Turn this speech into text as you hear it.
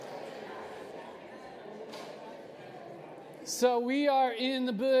So we are in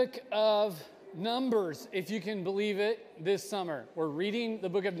the book of Numbers, if you can believe it, this summer. We're reading the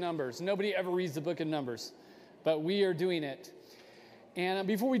book of Numbers. Nobody ever reads the book of Numbers, but we are doing it. And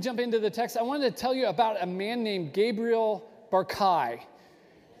before we jump into the text, I wanted to tell you about a man named Gabriel Birkat.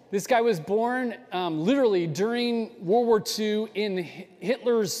 This guy was born literally during World War II in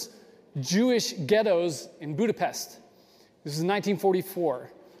Hitler's Jewish ghettos in Budapest. This is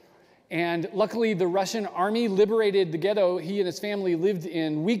 1944. And luckily, the Russian army liberated the ghetto he and his family lived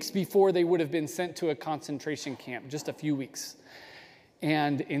in weeks before they would have been sent to a concentration camp, just a few weeks.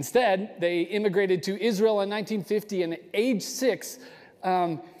 And instead, they immigrated to Israel in 1950, and at age 6,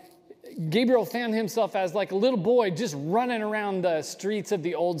 Gabriel found himself as like a little boy just running around the streets of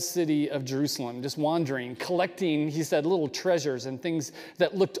the old city of Jerusalem, just wandering, collecting, he said, little treasures and things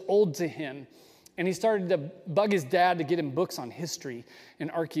that looked old to him. And he started to bug his dad to get him books on history and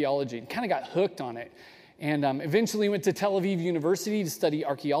archaeology, and kind of got hooked on it. And eventually went to Tel Aviv University to study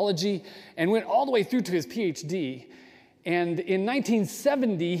archaeology and went all the way through to his PhD. And in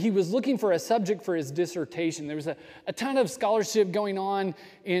 1970, he was looking for a subject for his dissertation. There was a ton of scholarship going on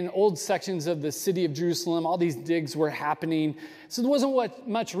in old sections of the city of Jerusalem. All these digs were happening. So there wasn't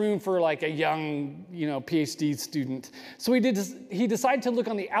much room for like a young, PhD student. So he decided to look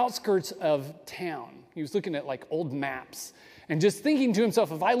on the outskirts of town. He was looking at like old maps and just thinking to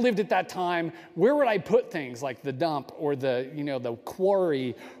himself, if I lived at that time, where would I put things like the dump or the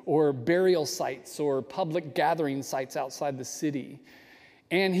quarry or burial sites or public gathering sites outside the city?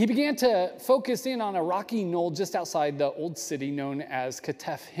 And he began to focus in on a rocky knoll just outside the old city known as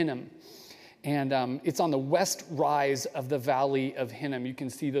Katef Hinnom. And it's on the west rise of the valley of Hinnom. You can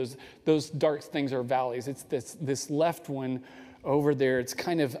see those dark things are valleys. It's this left one over there. It's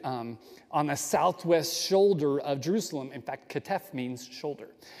kind of on the southwest shoulder of Jerusalem. In fact, Katef means shoulder.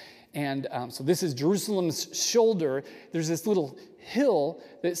 And so this is Jerusalem's shoulder. There's this little hill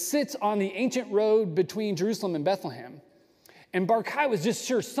that sits on the ancient road between Jerusalem and Bethlehem. And Birkat was just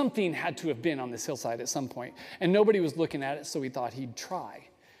sure something had to have been on this hillside at some point. And nobody was looking at it, so he thought he'd try.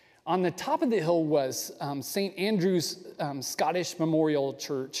 On the top of the hill was St. Andrew's Scottish Memorial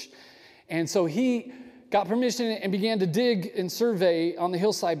Church. And so he got permission and began to dig and survey on the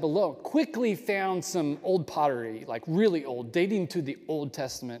hillside below. Quickly found some old pottery, like really old, dating to the Old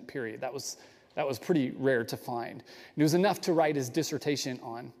Testament period. That was pretty rare to find. And it was enough to write his dissertation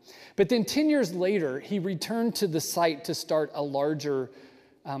on. But then 10 years later, he returned to the site to start a larger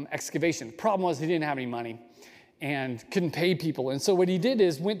excavation. The problem was he didn't have any money and couldn't pay people. And so what he did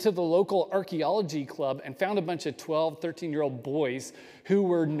is went to the local archaeology club and found a bunch of 12, 13-year-old boys who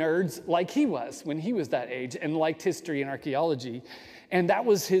were nerds like he was when he was that age and liked history and archaeology. And that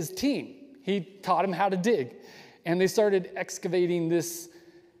was his team. He taught them how to dig. And they started excavating this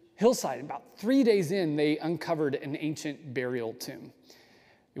hillside. About 3 days in, they uncovered an ancient burial tomb.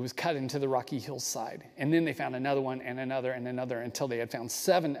 It was cut into the rocky hillside. And then they found another one and another and another until they had found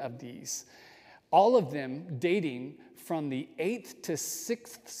 7 of these. All of them dating from the 8th to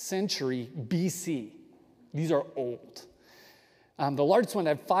 6th century BC. These are old. The largest one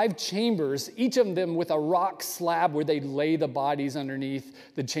had 5 chambers, each of them with a rock slab where they lay the bodies underneath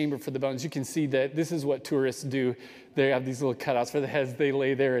the chamber for the bones. You can see that this is what tourists do. They have these little cutouts for the heads. They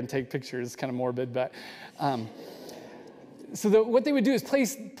lay there and take pictures. It's kind of morbid, but what they would do is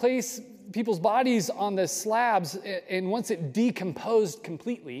place people's bodies on the slabs, and once it decomposed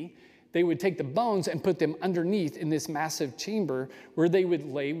completely, they would take the bones and put them underneath in this massive chamber where they would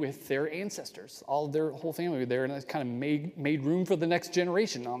lay with their ancestors. All of their whole family were there, and it kind of made room for the next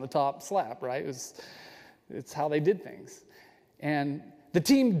generation on the top slab, right? It's how they did things. And the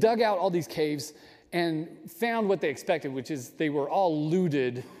team dug out all these caves and found what they expected, which is they were all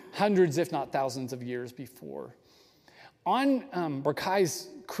looted hundreds, if not thousands of years before. On Birkat's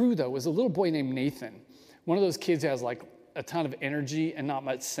crew, though, was a little boy named Nathan, one of those kids who has like a ton of energy and not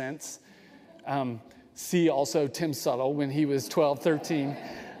much sense. See also Tim Suttle when he was 12, 13.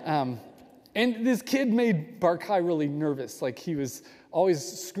 And this kid made Birkat really nervous. Like he was always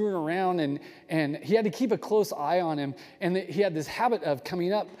screwing around and he had to keep a close eye on him. And he had this habit of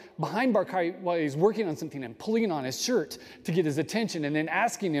coming up behind Birkat while he was working on something and pulling on his shirt to get his attention and then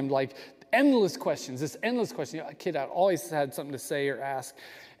asking him like endless questions. This endless question. A kid always had something to say or ask.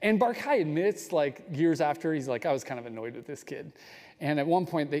 And Birkat admits, like years after, he's like, I was kind of annoyed with this kid. And at one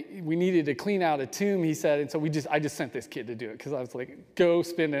point, we needed to clean out a tomb, he said, and so I just sent this kid to do it because I was like, go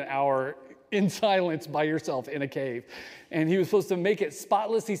spend an hour in silence by yourself in a cave. And he was supposed to make it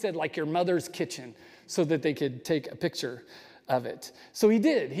spotless, he said, like your mother's kitchen, so that they could take a picture of it. So he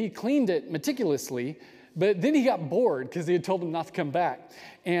did. He cleaned it meticulously, But then he got bored because he had told him not to come back.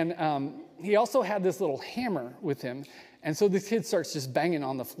 And he also had this little hammer with him. And so this kid starts just banging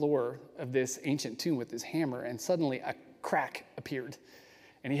on the floor of this ancient tomb with his hammer, and suddenly a crack appeared.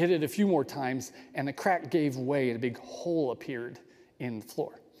 And he hit it a few more times, and the crack gave way, and a big hole appeared in the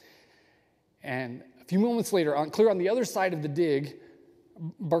floor. And a few moments later, clear on the other side of the dig,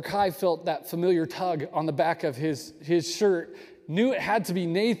 Birkat felt that familiar tug on the back of his shirt, knew it had to be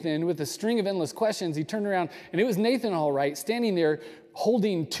Nathan. With a string of endless questions, he turned around, and it was Nathan, all right, standing there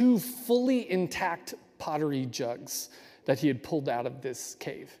holding 2 fully intact pottery jugs that he had pulled out of this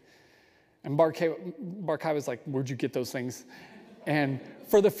cave. And Birkat was like, "Where'd you get those things?" And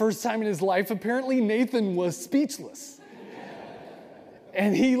for the first time in his life, apparently Nathan was speechless.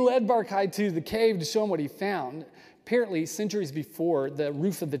 And he led Birkat to the cave to show him what he found. Apparently, centuries before, the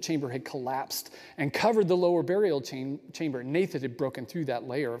roof of the chamber had collapsed and covered the lower burial chamber. Nathan had broken through that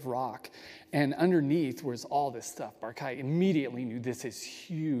layer of rock. And underneath was all this stuff. Birkat immediately knew this is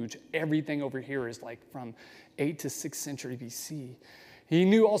huge. Everything over here is like from 8th to 6th century BC. He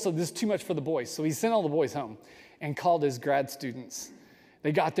knew also this is too much for the boys. So he sent all the boys home and called his grad students.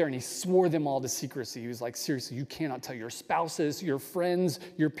 They got there and he swore them all to secrecy. He was like, seriously, you cannot tell your spouses, your friends,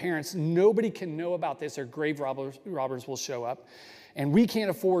 your parents. Nobody can know about this or grave robbers will show up. And we can't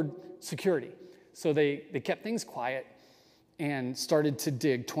afford security. So they kept things quiet and started to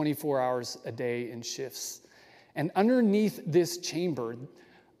dig 24 hours a day in shifts. And underneath this chamber,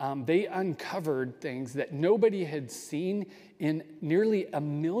 they uncovered things that nobody had seen in nearly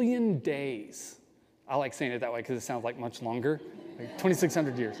 1 million days. I like saying it that way because it sounds like much longer.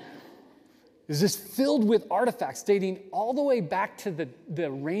 2,600 years. It's just filled with artifacts dating all the way back to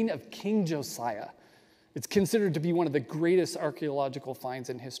the reign of King Josiah. It's considered to be one of the greatest archaeological finds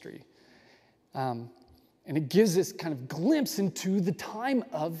in history. And it gives this kind of glimpse into the time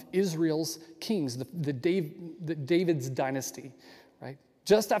of Israel's kings, the David's dynasty, right?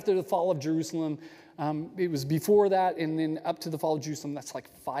 Just after the fall of Jerusalem, it was before that, and then up to the fall of Jerusalem, that's like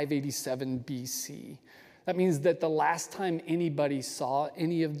 587 BC. That means that the last time anybody saw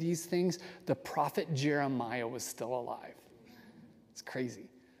any of these things, the prophet Jeremiah was still alive. It's crazy.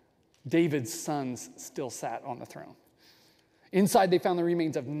 David's sons still sat on the throne. Inside, they found the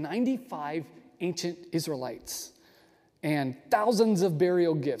remains of 95 ancient Israelites and thousands of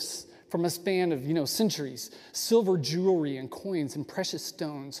burial gifts from a span of, centuries, silver jewelry and coins and precious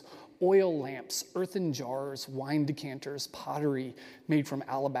stones, oil lamps, earthen jars, wine decanters, pottery made from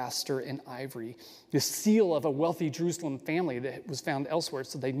alabaster and ivory, the seal of a wealthy Jerusalem family that was found elsewhere,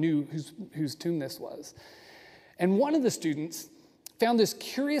 so they knew whose tomb this was. And one of the students found this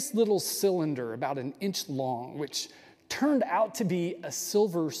curious little cylinder about 1 inch long, which turned out to be a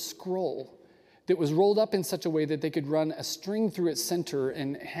silver scroll that was rolled up in such a way that they could run a string through its center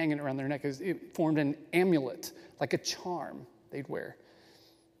and hang it around their neck. It formed an amulet, like a charm they'd wear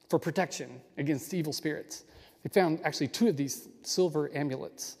for protection against evil spirits. They found actually 2 of these silver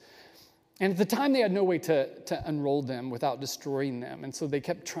amulets. And at the time, they had no way to unroll them without destroying them. And so they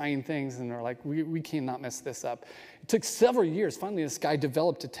kept trying things, and they're like, we cannot mess this up. It took several years. Finally, this guy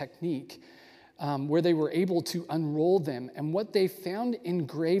developed a technique where they were able to unroll them. And what they found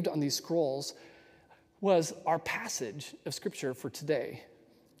engraved on these scrolls was our passage of Scripture for today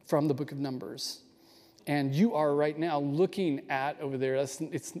from the book of Numbers. And you are right now looking at over there,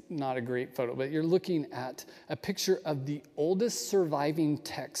 it's not a great photo, but you're looking at a picture of the oldest surviving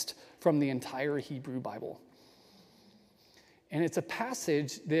text from the entire Hebrew Bible. And it's a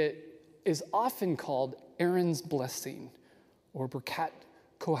passage that is often called Aaron's blessing, or Birkat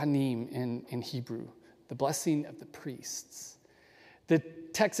Kohanim in Hebrew, the blessing of the priests. The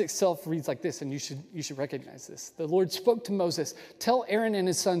text itself reads like this, and you should recognize this. The Lord spoke to Moses, "Tell Aaron and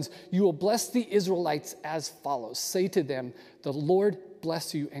his sons, you will bless the Israelites as follows. Say to them, the Lord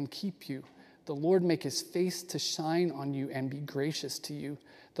bless you and keep you. The Lord make his face to shine on you and be gracious to you.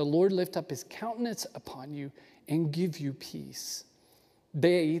 The Lord lift up his countenance upon you and give you peace.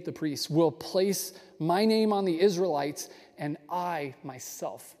 They, the priests, will place my name on the Israelites, and I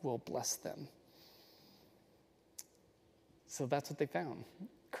myself will bless them." So that's what they found.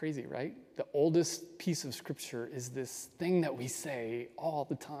 Crazy, right? The oldest piece of Scripture is this thing that we say all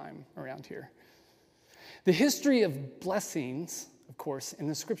the time around here. The history of blessings, of course, in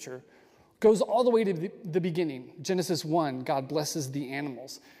the Scripture goes all the way to the beginning. Genesis 1, God blesses the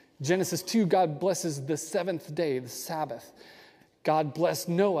animals. Genesis 2, God blesses the seventh day, the Sabbath. God blessed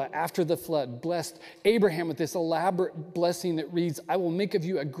Noah after the flood, blessed Abraham with this elaborate blessing that reads, I will make of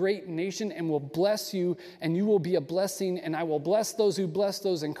you a great nation and will bless you, and you will be a blessing, and I will bless those who bless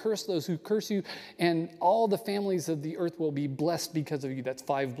those and curse those who curse you, and all the families of the earth will be blessed because of you. That's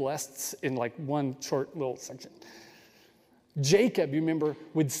 5 blesseds in like one short little section. Jacob, you remember,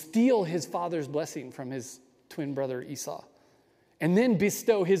 would steal his father's blessing from his twin brother Esau, and then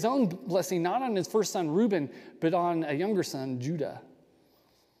bestow his own blessing, not on his first son, Reuben, but on a younger son, Judah.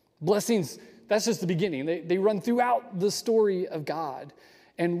 Blessings, that's just the beginning. They run throughout the story of God.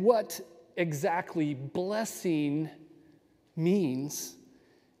 And what exactly blessing means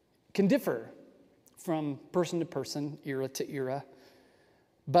can differ from person to person, era to era.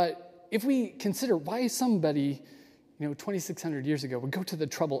 But if we consider why somebody 2,600 years ago would go to the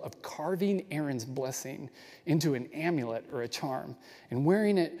trouble of carving Aaron's blessing into an amulet or a charm and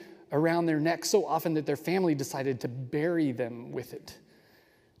wearing it around their neck so often that their family decided to bury them with it,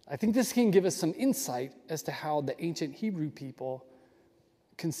 I think this can give us some insight as to how the ancient Hebrew people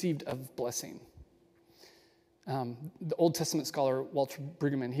conceived of blessing. The Old Testament scholar Walter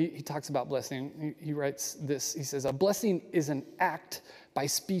Brueggeman, he talks about blessing. He writes this. He says, a blessing is an act by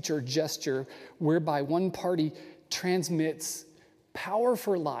speech or gesture whereby one party transmits power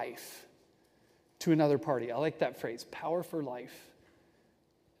for life to another party. I like that phrase, power for life.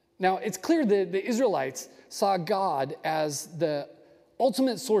 Now, it's clear that the Israelites saw God as the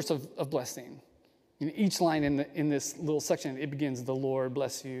ultimate source of blessing. Each line in this little section, it begins, the Lord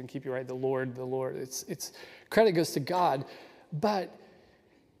bless you and keep you right, the Lord, the Lord. It's credit goes to God. But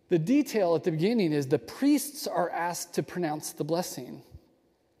the detail at the beginning is the priests are asked to pronounce the blessing.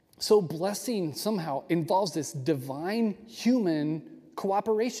 So blessing somehow involves this divine human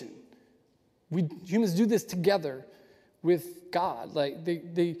cooperation. We humans do this together with God. Like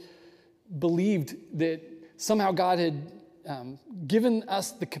they believed that somehow God had given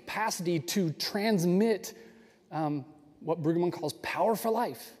us the capacity to transmit what Brueggeman calls power for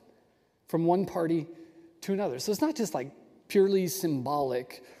life from one party to another. So it's not just like purely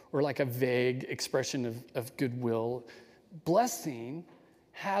symbolic or like a vague expression of goodwill. Blessing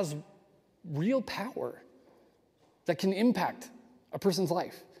has real power that can impact a person's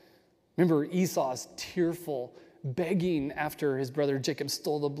life. Remember Esau's tearful begging after his brother Jacob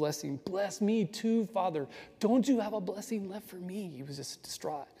stole the blessing. Bless me too, Father. Don't you have a blessing left for me? He was just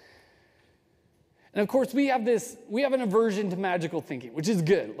distraught. And of course, we have an aversion to magical thinking, which is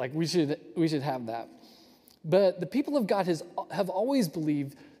good. Like we should have that. But the people of God have always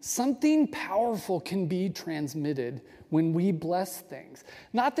believed something powerful can be transmitted when we bless things.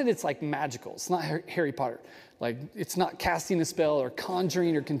 Not that it's like magical. It's not Harry Potter. Like it's not casting a spell or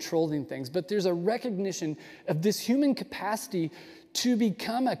conjuring or controlling things. But there's a recognition of this human capacity to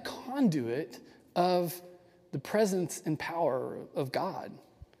become a conduit of the presence and power of God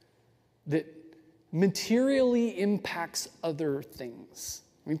that materially impacts other things.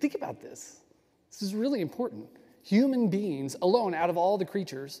 I mean, think about this. This is really important. Human beings alone, out of all the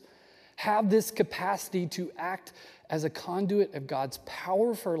creatures, have this capacity to act as a conduit of God's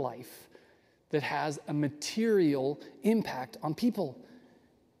power for life that has a material impact on people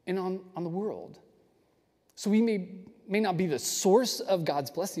and on the world. So we may not be the source of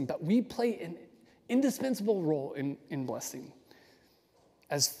God's blessing, but we play an indispensable role in blessing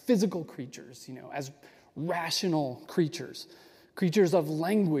as physical creatures, as rational creatures of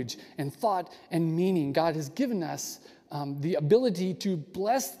language and thought and meaning. God has given us the ability to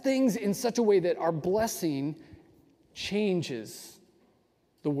bless things in such a way that our blessing changes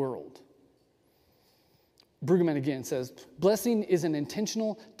the world. Brueggeman again says, blessing is an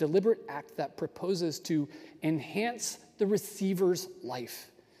intentional, deliberate act that proposes to enhance the receiver's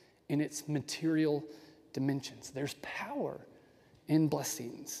life in its material dimensions. There's power in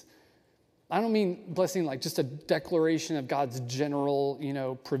blessings. I don't mean blessing like just a declaration of God's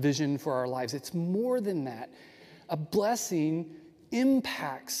general, provision for our lives. It's more than that. A blessing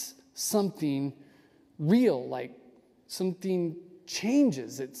impacts something real, like something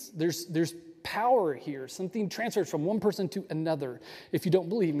changes. There's power here. Something transfers from one person to another. If you don't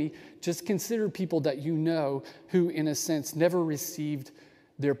believe me, just consider people that you know who, in a sense, never received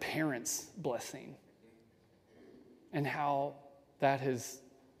their parents' blessing and how that has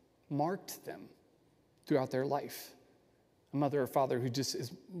marked them throughout their life. A mother or father who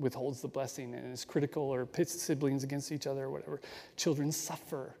just withholds the blessing and is critical or pits siblings against each other or whatever. Children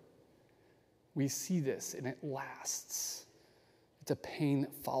suffer. We see this and it lasts. It's a pain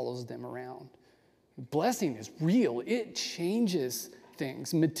that follows them around. Blessing is real. It changes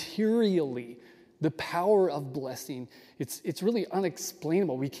things materially. The power of blessing, it's really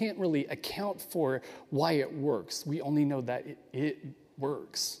unexplainable. We can't really account for why it works. We only know that it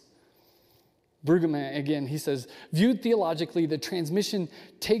works. Brueggeman, again, he says, viewed theologically, the transmission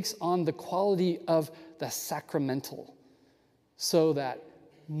takes on the quality of the sacramental, so that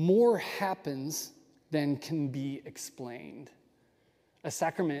more happens than can be explained. A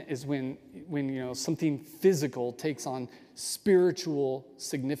sacrament is when something physical takes on spiritual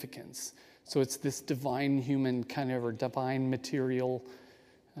significance. So it's this divine human kind of, or divine material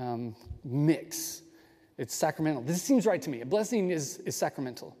mix. It's sacramental. This seems right to me. A blessing is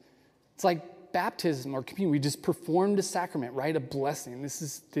sacramental. It's like baptism or communion. We just performed a sacrament, right? A blessing.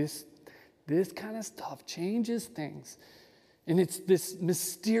 This kind of stuff changes things. And it's this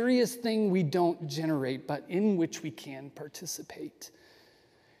mysterious thing we don't generate, but in which we can participate.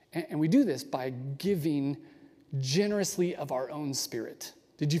 And we do this by giving generously of our own spirit.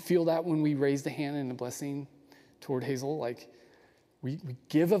 Did you feel that when we raised a hand in a blessing toward Hazel? Like, we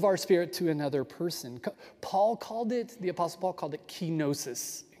give of our spirit to another person. The Apostle Paul called it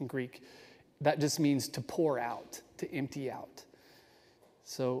kenosis in Greek. That just means to pour out, to empty out.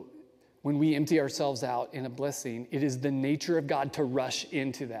 So when we empty ourselves out in a blessing, it is the nature of God to rush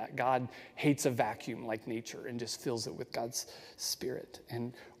into that. God hates a vacuum like nature and just fills it with God's spirit,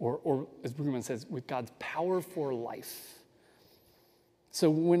 or as Brueggeman says, with God's power for life. So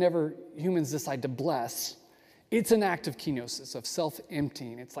whenever humans decide to bless, it's an act of kenosis, of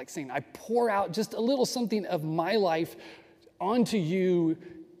self-emptying. It's like saying, I pour out just a little something of my life onto you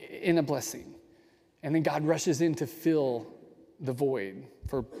in a blessing. And then God rushes in to fill the void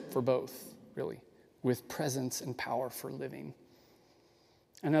for both, really, with presence and power for living.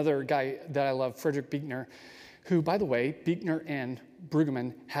 Another guy that I love, Buechner, who, by the way, Buechner and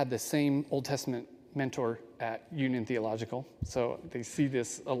Brueggeman had the same Old Testament mentor at Union Theological, so they see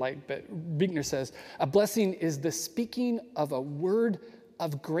this alike. But Buechner says, a blessing is the speaking of a word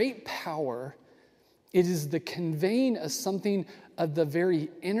of great power. It is the conveying of something of the very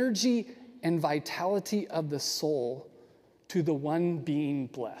energy and vitality of the soul to the one being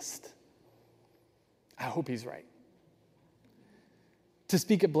blessed. I hope he's right. To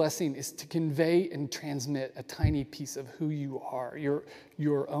speak a blessing is to convey and transmit a tiny piece of who you are,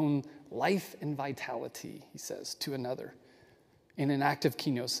 your own life and vitality, he says, to another in an act of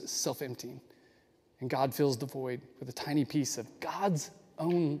kenosis, self-emptying. And God fills the void with a tiny piece of God's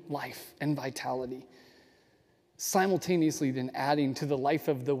own life and vitality, simultaneously then adding to the life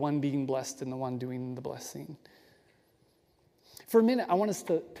of the one being blessed and the one doing the blessing. For a minute, I want us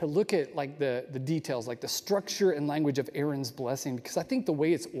to look at like the details, like the structure and language of Aaron's blessing, because I think the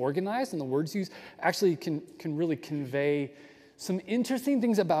way it's organized and the words used actually can really convey some interesting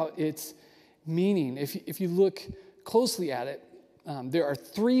things about its meaning. If you look closely at it, there are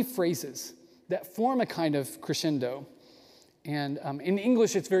three phrases that form a kind of crescendo. And in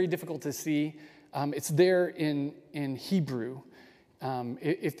English, it's very difficult to see. It's there in Hebrew.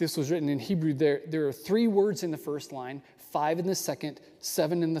 If this was written in Hebrew, there are 3 words in the first line, 5 in the second,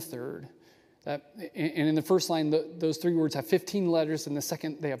 7 in the third. And in the first line, those 3 words have 15 letters. In the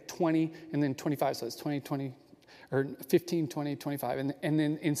second, they have 20, and then 25. So it's 20, 20, or 15, 20, 25. And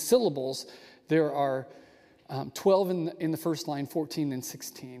then in syllables, there are 12 in the first line, 14 and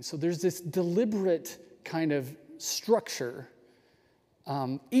 16. So there's this deliberate kind of structure,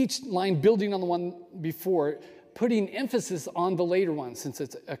 each line building on the one before, putting emphasis on the later one since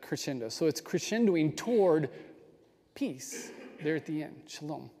it's a crescendo. So it's crescendoing toward peace there at the end,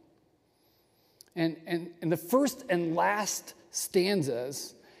 shalom. And the first and last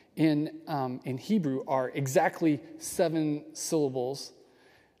stanzas in Hebrew are exactly 7 syllables.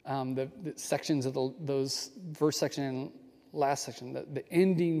 The sections of those first section and last section, the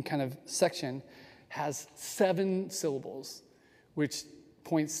ending kind of section has 7 syllables, which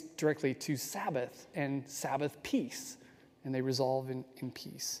points directly to Sabbath and Sabbath peace, and they resolve in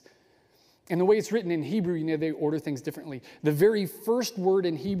peace. And the way it's written in Hebrew, they order things differently. The very first word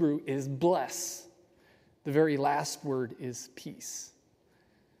in Hebrew is bless. The very last word is peace.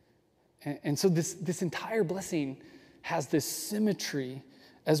 And so this entire blessing has this symmetry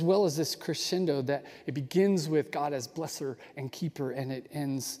as well as this crescendo that it begins with God as blesser and keeper, and it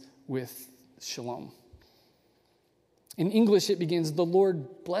ends with shalom. In English, it begins, the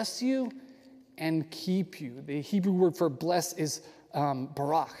Lord bless you and keep you. The Hebrew word for bless is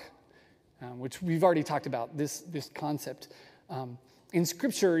barak, which we've already talked about, this concept. In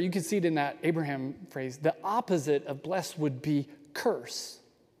Scripture, you can see it in that Abraham phrase. The opposite of bless would be curse,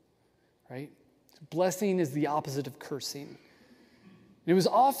 right? Blessing is the opposite of cursing. It was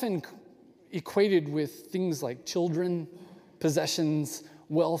often equated with things like children, possessions,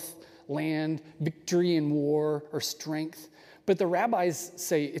 wealth, land, victory in war, or strength. But the rabbis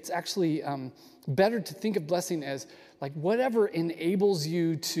say it's actually better to think of blessing as like whatever enables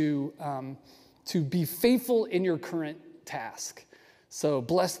you to be faithful in your current task. So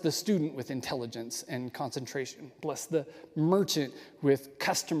bless the student with intelligence and concentration. Bless the merchant with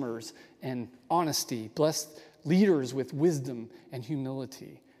customers and honesty. Bless leaders with wisdom and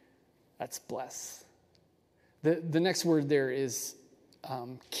humility. That's bless. The next word there is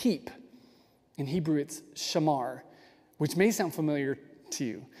keep. In Hebrew, it's shamar, which may sound familiar to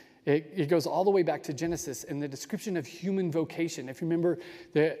you. It goes all the way back to Genesis in the description of human vocation. If you remember,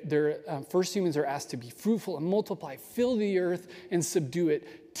 first humans are asked to be fruitful and multiply, fill the earth and subdue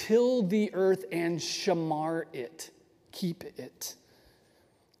it, till the earth and shamar it, keep it,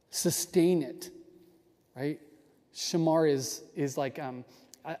 sustain it, right? Shamar is like,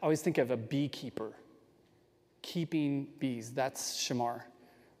 I always think of a beekeeper, keeping bees. That's shamar.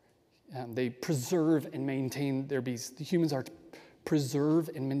 They preserve and maintain their bees. The humans are to preserve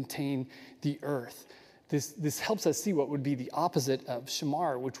and maintain the earth. This helps us see what would be the opposite of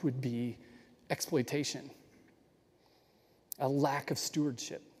shamar, which would be exploitation, a lack of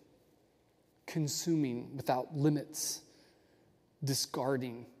stewardship, consuming without limits,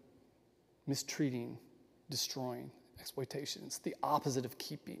 discarding, mistreating, destroying, exploitation. It's the opposite of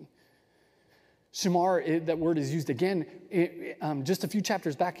keeping. Shamar, that word is used again just a few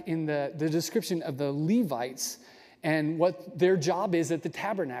chapters back in the description of the Levites and what their job is at the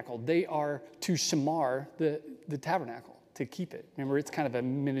tabernacle. They are to shamar the tabernacle, to keep it. Remember, it's kind of a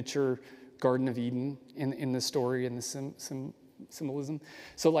miniature Garden of Eden in the story and the symbolism.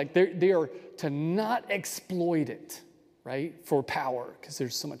 So like they are to not exploit it, right, for power, because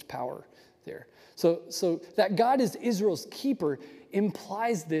there's so much power there. So that God is Israel's keeper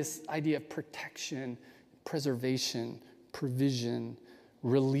implies this idea of protection, preservation, provision,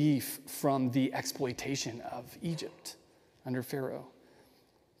 relief from the exploitation of Egypt under Pharaoh.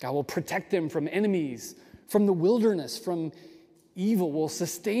 God will protect them from enemies, from the wilderness, from evil, will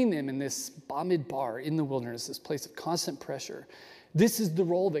sustain them in this Bamidbar, in the wilderness, this place of constant pressure. This is the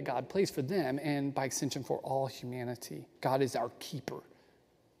role that God plays for them and by extension for all humanity. God is our keeper,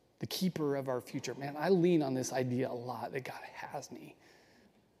 the keeper of our future. Man, I lean on this idea a lot that God has me.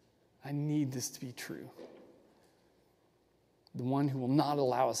 I need this to be true. The one who will not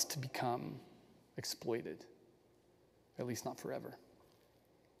allow us to become exploited, at least not forever.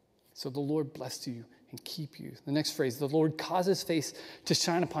 So the Lord bless you and keep you. The next phrase, the Lord cause his face to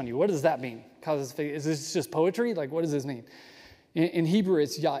shine upon you. What does that mean? Cause his face, is this just poetry? Like, what does this mean? In Hebrew,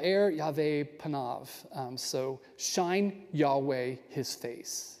 it's Ya'er Yahweh Panav. So shine Yahweh his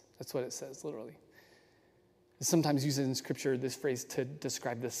face. That's what it says, literally. It's sometimes used in Scripture, this phrase, to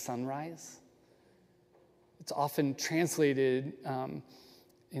describe the sunrise. It's often translated,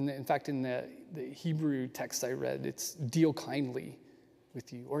 in fact, in the Hebrew text I read, it's deal kindly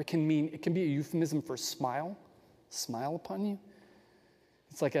with you. Or it can be a euphemism for smile upon you.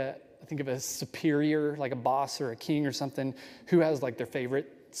 It's like I think of a superior, like a boss or a king or something, who has like their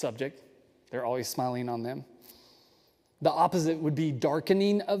favorite subject. They're always smiling on them. The opposite would be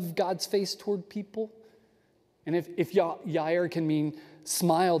darkening of God's face toward people. And if Yair can mean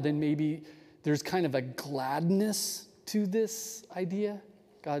smile, then maybe there's kind of a gladness to this idea.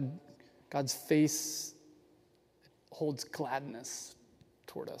 God's face holds gladness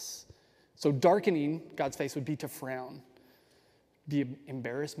toward us. So darkening God's face would be to frown, be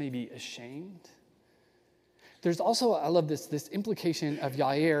embarrassed, maybe ashamed. There's also, I love this implication of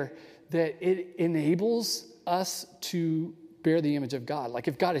Yair, that it enables us to bear the image of God. Like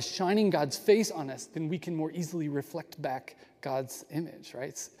if God is shining God's face on us, then we can more easily reflect back God's image,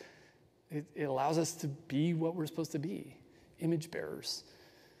 right? It allows us to be what we're supposed to be, image bearers.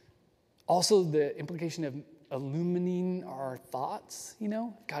 Also, the implication of illumining our thoughts,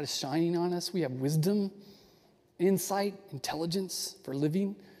 God is shining on us. We have wisdom, insight, intelligence for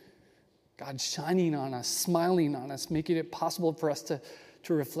living. God's shining on us, smiling on us, making it possible for us to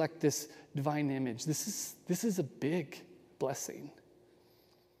reflect this divine image. This is a big blessing.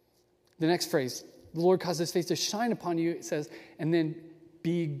 The next phrase, the Lord caused his face to shine upon you, it says, and then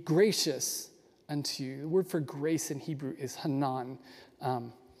be gracious unto you. The word for grace in Hebrew is hanan.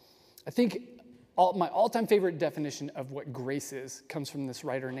 I think my all-time favorite definition of what grace is comes from this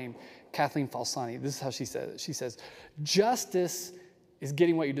writer named Cathleen Falsani. This is how she says it. She says, justice is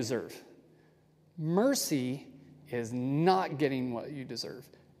getting what you deserve. Mercy is not getting what you deserve.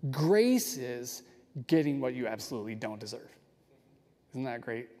 Grace is getting what you absolutely don't deserve. Isn't that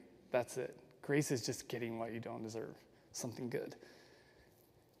great? That's it. Grace is just getting what you don't deserve, something good.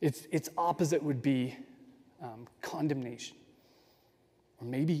 Its opposite would be condemnation or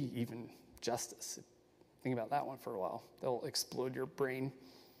maybe even justice. Think about that one for a while. They'll explode your brain.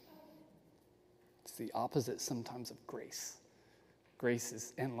 It's the opposite sometimes of grace. Grace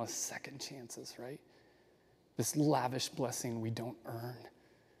is endless second chances, right? This lavish blessing we don't earn.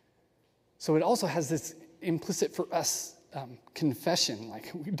 So it also has this implicit for us confession,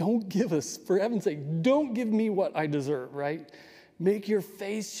 like, don't give us, for heaven's sake, don't give me what I deserve, right? Make your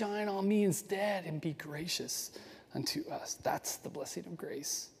face shine on me instead and be gracious unto us. That's the blessing of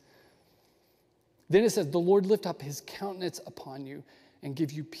grace. Then it says, the Lord lift up his countenance upon you and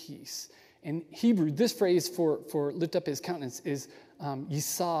give you peace. In Hebrew, this phrase for lift up his countenance is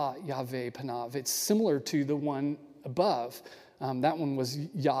Yisa Yahweh Panav. It's similar to the one above. That one was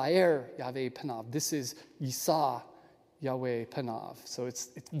Yair Yahweh Panav. This is Yisa Yahweh Panav. So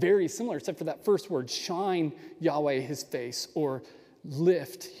it's very similar, except for that first word, shine Yahweh his face, or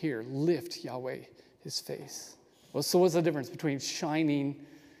lift here, lift Yahweh his face. Well, so what's the difference between shining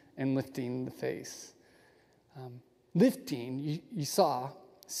and lifting the face? Lifting, you saw,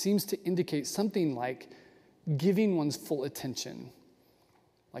 seems to indicate something like giving one's full attention,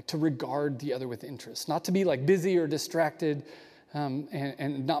 like to regard the other with interest, not to be like busy or distracted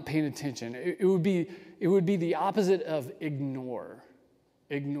and not paying attention. It would be the opposite of ignore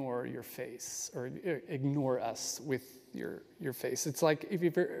your face, or ignore us with your face. It's like if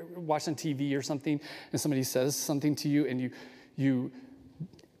you're watching TV or something and somebody says something to you and you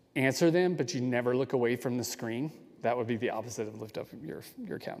answer them, but you never look away from the screen. That would be the opposite of lift up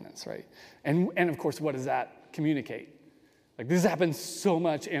your countenance, right? And of course, what does that communicate? Like, this happens so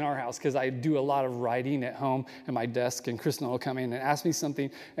much in our house because I do a lot of writing at home at my desk, and Kristen will come in and ask me something,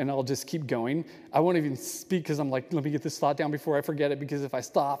 and I'll just keep going. I won't even speak because I'm like, let me get this thought down before I forget it, because if I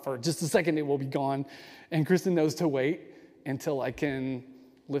stop for just a second, it will be gone. And Kristen knows to wait until I can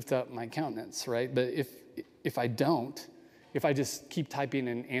lift up my countenance, right? But if I don't, if I just keep typing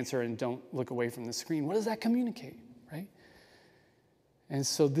and answer and don't look away from the screen, what does that communicate, right? And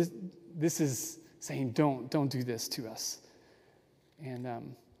so this is saying, don't do this to us.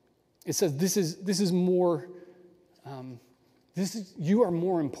 And it says this is more. You are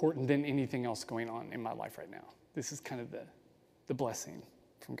more important than anything else going on in my life right now. This is kind of the blessing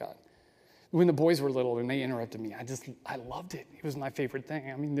from God. When the boys were little and they interrupted me, I loved it. It was my favorite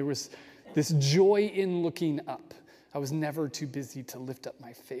thing. I mean, there was this joy in looking up. I was never too busy to lift up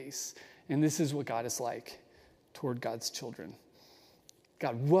my face. And this is what God is like toward God's children.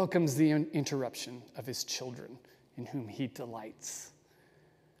 God welcomes the interruption of his children in whom he delights.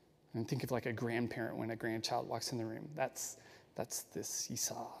 And think of like a grandparent when a grandchild walks in the room. That's this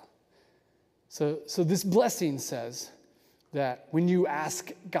Esau. So this blessing says that when you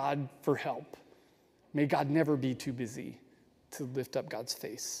ask God for help, may God never be too busy to lift up God's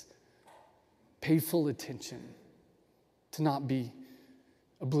face. Pay full attention, to not be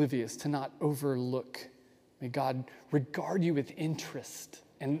oblivious, to not overlook. May God regard you with interest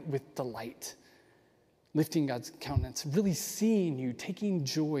and with delight. Lifting God's countenance, really seeing you, taking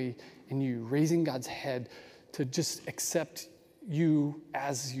joy in you, raising God's head to just accept you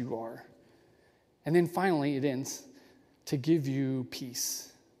as you are. And then finally, it ends to give you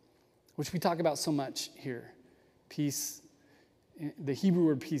peace, which we talk about so much here. Peace, the Hebrew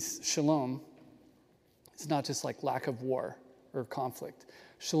word peace, shalom, it's not just like lack of war or conflict.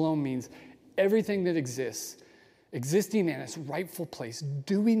 Shalom means everything that exists, existing in its rightful place,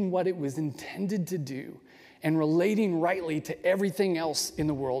 doing what it was intended to do, and relating rightly to everything else in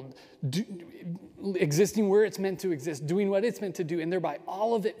the world, existing where it's meant to exist, doing what it's meant to do, and thereby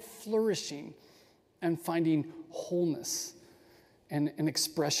all of it flourishing and finding wholeness and an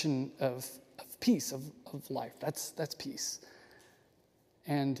expression of peace, of life. That's peace.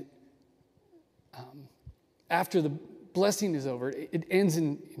 And after the blessing is over, it ends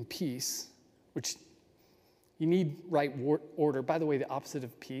in peace, which you need right order. By the way, the opposite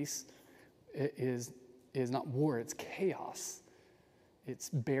of peace is not war, it's chaos. It's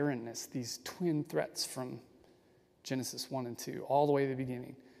barrenness, these twin threats from Genesis 1 and 2, all the way to the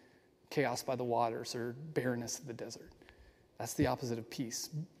beginning. Chaos by the waters or barrenness of the desert. That's the opposite of peace,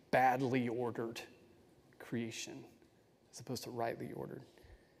 badly ordered creation, as opposed to rightly ordered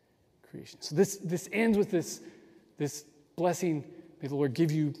creation. So this ends with this blessing, may the Lord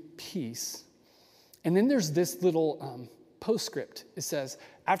give you peace. And then there's this little postscript. It says,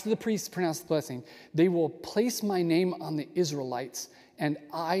 after the priests pronounce the blessing, they will place my name on the Israelites, and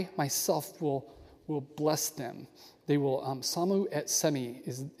I myself will bless them. They will, samu et semi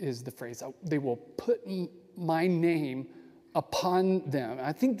is the phrase. They will put my name upon them.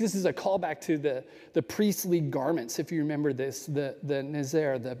 I think this is a callback to the priestly garments, if you remember this, the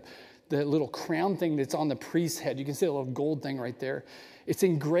Nazir, the little crown thing that's on the priest's head. You can see a little gold thing right there. It's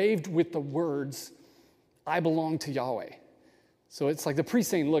engraved with the words, I belong to Yahweh. So it's like the priest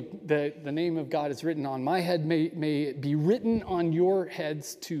saying, look, the name of God is written on my head. May it be written on your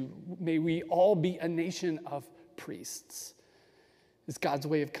heads too. May we all be a nation of priests. It's God's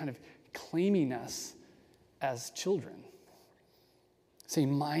way of kind of claiming us as children.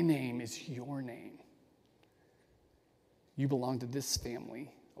 Saying, my name is your name. You belong to this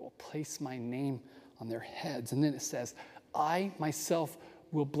family. I will place my name on their heads. And then it says, I myself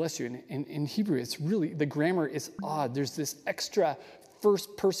will bless you. And in Hebrew, it's really, the grammar is odd. There's this extra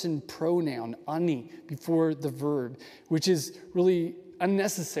first-person pronoun, ani, before the verb, which is really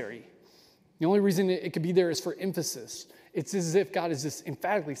unnecessary. The only reason it could be there is for emphasis. It's as if God is just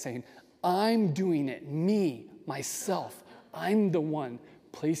emphatically saying, I'm doing it, me, myself. I'm the one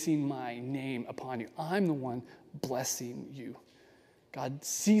placing my name upon you. I'm the one blessing you. God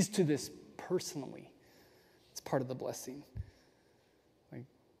sees to this personally. It's part of the blessing.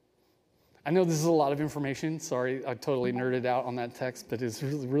 I know this is a lot of information. Sorry, I totally nerded out on that text, but it's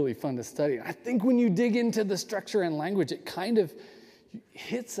really, really fun to study. I think when you dig into the structure and language, it kind of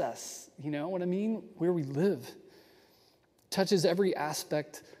hits us, you know what I mean? Where we live. Touches every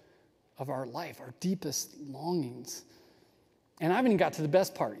aspect of our life, our deepest longings. And I haven't even got to the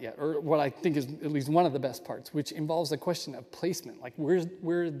best part yet, or what I think is at least one of the best parts, which involves the question of placement, like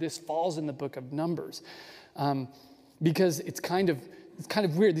where this falls in the book of Numbers. Because it's kind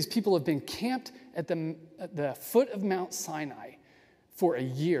of weird. These people have been camped at the foot of Mount Sinai for a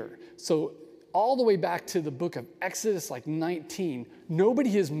year. So all the way back to the book of Exodus, like 19, nobody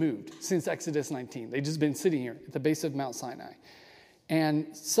has moved since Exodus 19. They've just been sitting here at the base of Mount Sinai.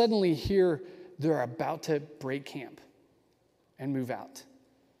 And suddenly here, they're about to break camp and move out.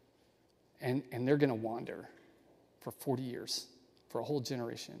 And they're going to wander for 40 years, for a whole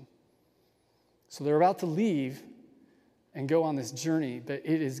generation. So they're about to leave and go on this journey, but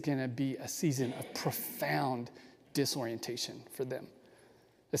it is going to be a season of profound disorientation for them.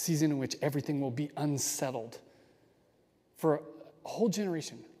 A season in which everything will be unsettled for a whole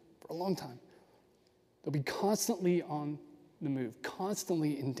generation, for a long time. They'll be constantly on the move,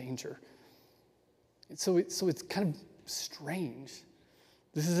 constantly in danger. And so it's kind of strange.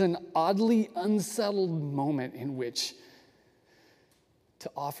 This is an oddly unsettled moment in which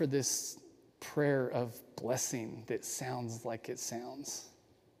to offer this prayer of blessing that sounds like it sounds.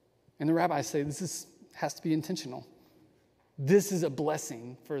 And the rabbis say this has to be intentional. This is a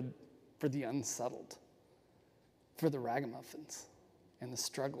blessing for the unsettled, for the ragamuffins and the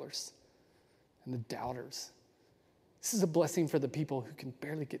strugglers and the doubters. This is a blessing for the people who can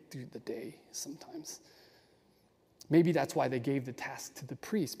barely get through the day sometimes. Maybe that's why they gave the task to the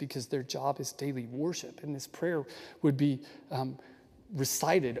priest, because their job is daily worship. And this prayer would be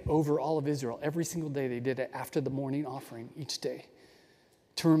recited over all of Israel every single day. They did it after the morning offering each day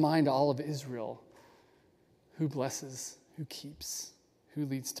to remind all of Israel who blesses, who keeps, who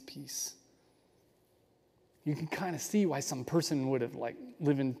leads to peace. You can kind of see why some person would have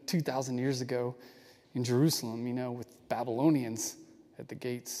living 2,000 years ago in Jerusalem, with Babylonians at the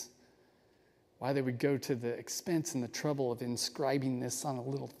gates, why they would go to the expense and the trouble of inscribing this on a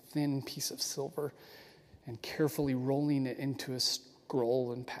little thin piece of silver and carefully rolling it into a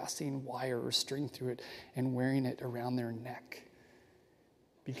scroll and passing wire or string through it and wearing it around their neck.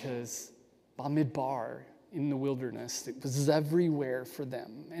 Because Bamidbar in the wilderness, it was everywhere for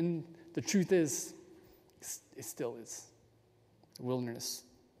them. And the truth is, it still is. The wilderness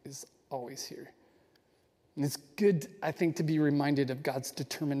is always here. And it's good, I think, to be reminded of God's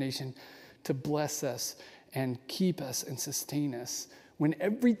determination to bless us and keep us and sustain us when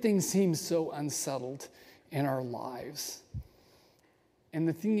everything seems so unsettled in our lives. And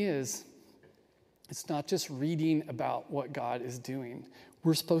the thing is, it's not just reading about what God is doing.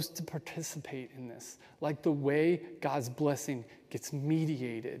 We're supposed to participate in this. Like the way God's blessing gets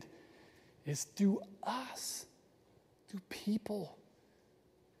mediated is through us, through people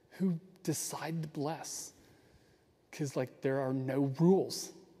who decide to bless. Because there are no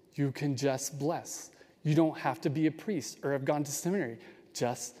rules. You can just bless. You don't have to be a priest or have gone to seminary.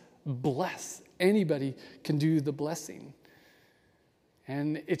 Just bless. Anybody can do the blessing.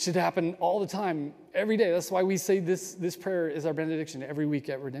 And it should happen all the time, every day. That's why we say this prayer is our benediction every week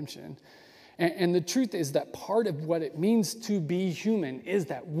at Redemption. And the truth is that part of what it means to be human is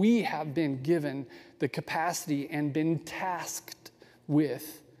that we have been given the capacity and been tasked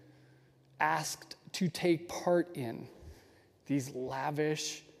with, asked to take part in these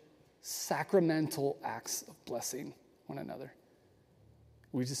lavish, sacramental acts of blessing one another.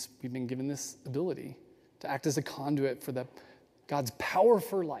 We've been given this ability to act as a conduit for God's power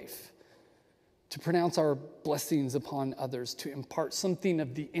for life to pronounce our blessings upon others, to impart something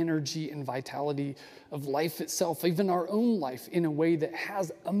of the energy and vitality of life itself, even our own life, in a way that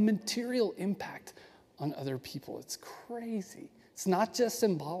has a material impact on other people. It's crazy. It's not just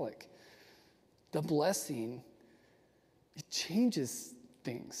symbolic. The blessing, it changes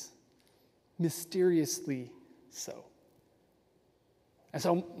things, mysteriously so. And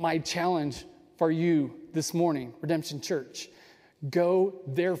so my challenge for you this morning, Redemption Church, go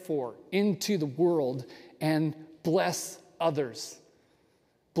therefore into the world and bless others.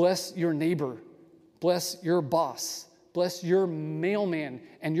 Bless your neighbor. Bless your boss. Bless your mailman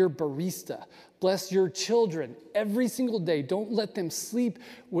and your barista. Bless your children every single day. Don't let them sleep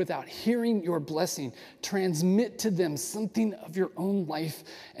without hearing your blessing. Transmit to them something of your own life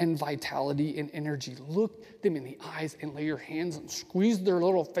and vitality and energy. Look them in the eyes and lay your hands and squeeze their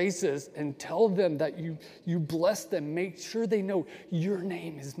little faces and tell them that you bless them. Make sure they know your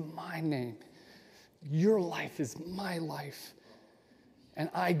name is my name. Your life is my life. And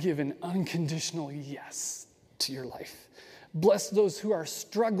I give an unconditional yes to your life. Bless those who are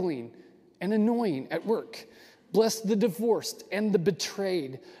struggling and annoying at work. Bless the divorced and the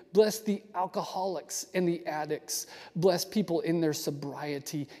betrayed. Bless the alcoholics and the addicts. Bless people in their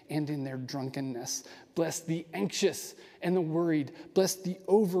sobriety and in their drunkenness. Bless the anxious and the worried. Bless the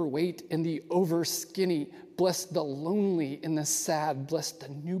overweight and the overskinny. Bless the lonely and the sad. Bless the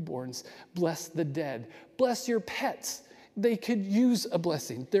newborns. Bless the dead. Bless your pets. They could use a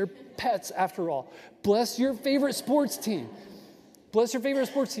blessing. They're pets after all. Bless your favorite sports team. Bless your favorite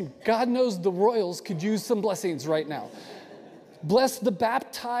sports team. God knows the Royals could use some blessings right now. Bless the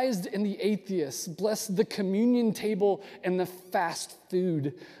baptized and the atheists. Bless the communion table and the fast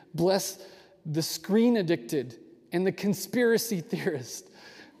food. Bless the screen addicted and the conspiracy theorist.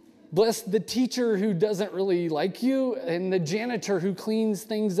 Bless the teacher who doesn't really like you and the janitor who cleans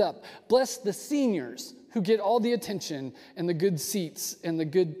things up. Bless the seniors who get all the attention and the good seats and the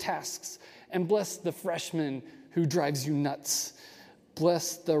good tasks. And bless the freshman who drives you nuts.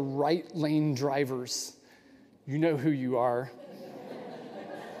 Bless the right lane drivers. You know who you are.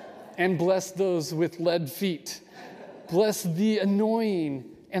 And bless those with lead feet. Bless the annoying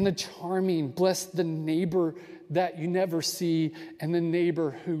and the charming. Bless the neighbor that you never see and the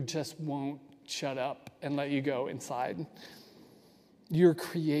neighbor who just won't shut up and let you go inside. You're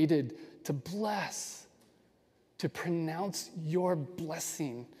created to bless, to pronounce your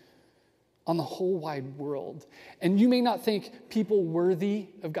blessing on the whole wide world. And you may not think people worthy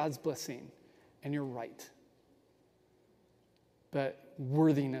of God's blessing, and you're right. But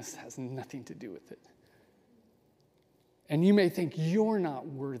worthiness has nothing to do with it. And you may think you're not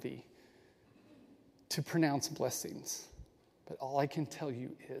worthy to pronounce blessings, but all I can tell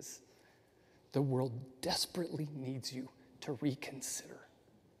you is the world desperately needs you to reconsider,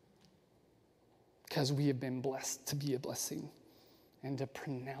 because we have been blessed to be a blessing and to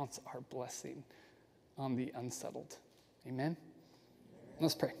pronounce our blessing on the unsettled. Amen?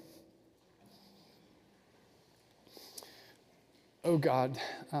 Let's pray. Oh God,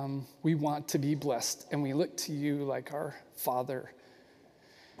 we want to be blessed, and we look to you like our Father,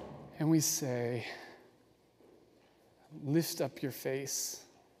 and we say, lift up your face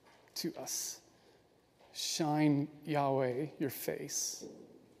to us. Shine, Yahweh, your face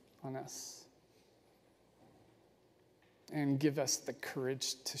on us. And give us the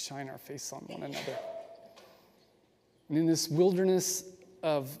courage to shine our face on one another. And in this wilderness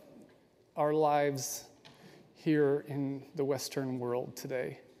of our lives here in the Western world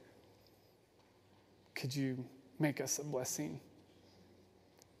today, could you make us a blessing?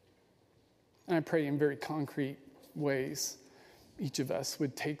 And I pray in very concrete ways, each of us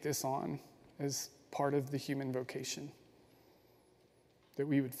would take this on as part of the human vocation, that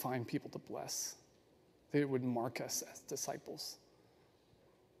we would find people to bless, that it would mark us as disciples.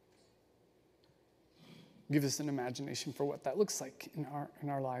 Give us an imagination for what that looks like in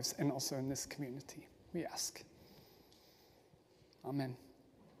our lives and also in this community, we ask. Amen.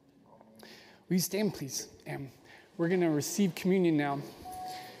 Will you stand, please? And we're going to receive communion now.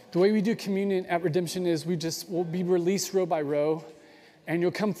 The way we do communion at Redemption is we'll be released row by row, and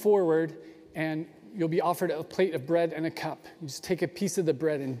you'll come forward and you'll be offered a plate of bread and a cup. You just take a piece of the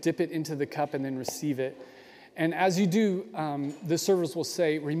bread and dip it into the cup and then receive it. And as you do, the servers will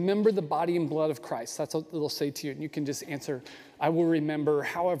say, remember the body and blood of Christ. That's what they'll say to you. And you can just answer, I will remember,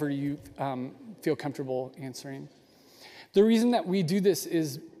 however you feel comfortable answering. The reason that we do this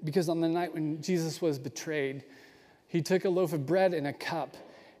is because on the night when Jesus was betrayed, he took a loaf of bread and a cup,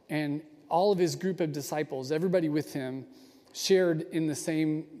 and all of his group of disciples, everybody with him, shared in the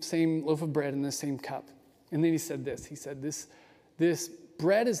same loaf of bread and the same cup. And then he said this. He said, this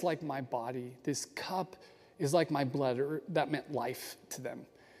bread is like my body. This cup is like my blood, or that meant life to them.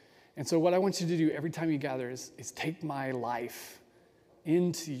 And so what I want you to do every time you gather is take my life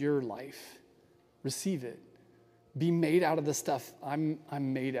into your life. Receive it. Be made out of the stuff I'm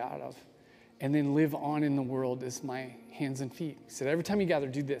made out of. And then live on in the world as my hands and feet. He said, every time you gather,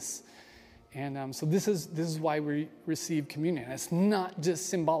 do this. And so this is why we receive communion. It's not just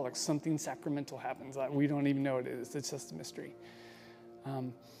symbolic. Something sacramental happens. We don't even know what it is. It's just a mystery.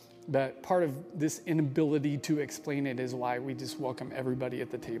 But part of this inability to explain it is why we just welcome everybody at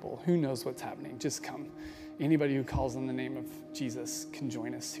the table. Who knows what's happening? Just come. Anybody who calls on the name of Jesus can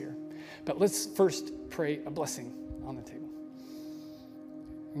join us here. But let's first pray a blessing on the table.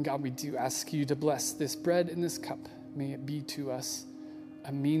 And God, we do ask you to bless this bread and this cup. May it be to us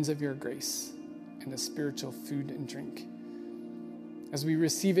a means of your grace and a spiritual food and drink. As we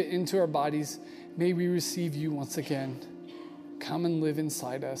receive it into our bodies, may we receive you once again. Come and live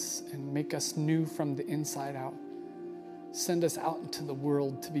inside us and make us new from the inside out. Send us out into the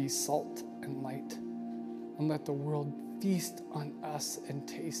world to be salt and light. And let the world feast on us and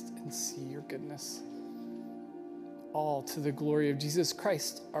taste and see your goodness. All to the glory of Jesus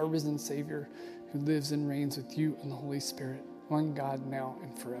Christ, our risen Savior, who lives and reigns with you and the Holy Spirit, one God now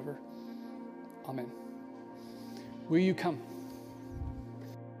and forever. Amen. Will you come?